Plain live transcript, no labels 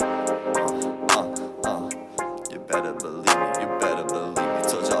better believe me, you better believe me.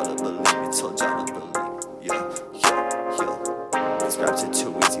 Told y'all to believe me, told y'all to believe me. Yeah. These raps are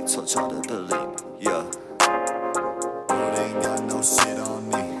too easy, told y'all to believe me. Yeah. World ain't got no shit on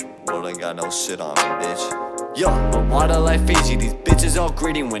me. World ain't got no shit on me, bitch. Yo, but water like Fiji, these bitches all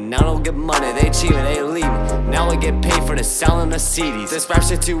greedy. When I don't get money, they cheat and they leave me. Now I get paid for the selling the CDs. This rap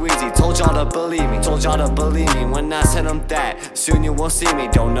shit too easy, told y'all to believe me. Told y'all to believe me when I said I'm that. Soon you won't see me,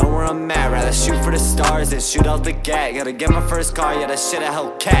 don't know where I'm at. Rather shoot for the stars than shoot out the gat. Gotta get my first car, yeah, that shit a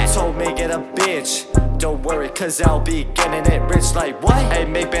Hellcat. Told me get a bitch, don't worry cause I'll be getting it rich. Like what? Hey,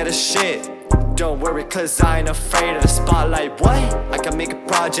 make better shit. Don't worry cause I ain't afraid of the spotlight. What? I can make a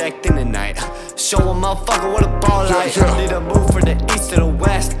project in the night. Show a motherfucker what a ball like. Need to move from the east to the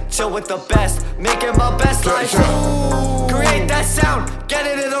west. Chill with the best, making my best life. Create that sound,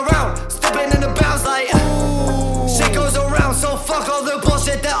 getting it around. Stepping in the bounds like shit goes around. So fuck all the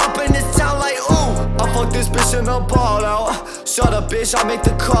bullshit that up in this town like ooh. I fuck this bitch and I'll ball out. Shut up bitch, I make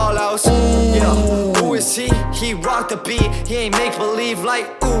the call outs. Yeah, who is he? He rock the beat, he ain't make believe like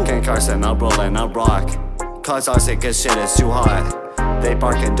ooh. Ken Carson, I'll roll and I'll rock. Cause I say good shit is too hot. They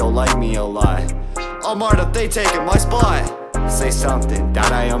barking, don't like me a lot. I'm hard up, they taking my spot. Say something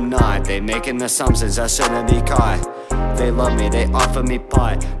that I am not. They making assumptions I shouldn't be caught. They love me, they offer me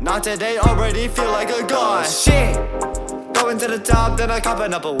pot. Not today, already feel like a god. Shit, going to the top, then I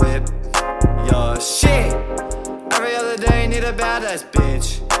copping up a whip. Yeah, shit, every other day need a badass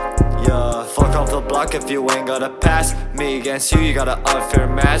bitch. Yeah, fuck off the block if you ain't got a pass. Me against you, you got an unfair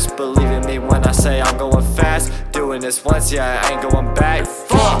match. Believe in me when I say I'm going fast. Doing this once, yeah, I ain't going back.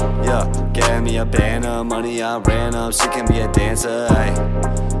 Fuck! Yeah, gave me a band of money, I ran up. She can be a dancer, ayy.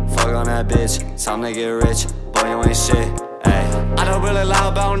 Fuck on that bitch, time to get rich. Boy, you ain't shit, ayy. I don't really lie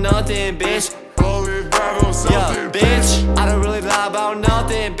about nothing, bitch. Believe that on something, Yeah, bitch. I don't really lie about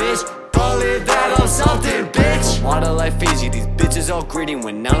nothing, bitch. Believe that on something, bitch. Water like Fiji, these bitches all greedy.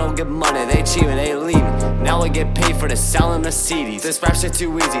 When I don't get money, they cheat and they leave me. Now I get paid for the selling the CDs. This rap shit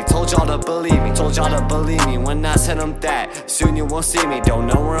too easy, told y'all to believe me. Told y'all to believe me when I said I'm that. Soon you won't see me, don't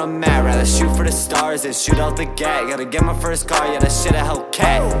know where I'm at. Rather shoot for the stars than shoot out the gat. Gotta get my first car, yeah, that shit a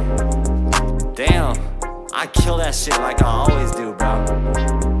Hellcat. Damn, I kill that shit like I always do,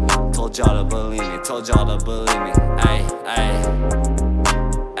 bro. Told y'all to believe me, told y'all to believe me. Ayy, ayy,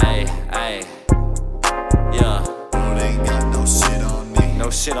 ayy, ayy. Yeah. World ain't got no shit on me. No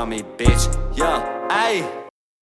shit on me, bitch. Yeah, ayy.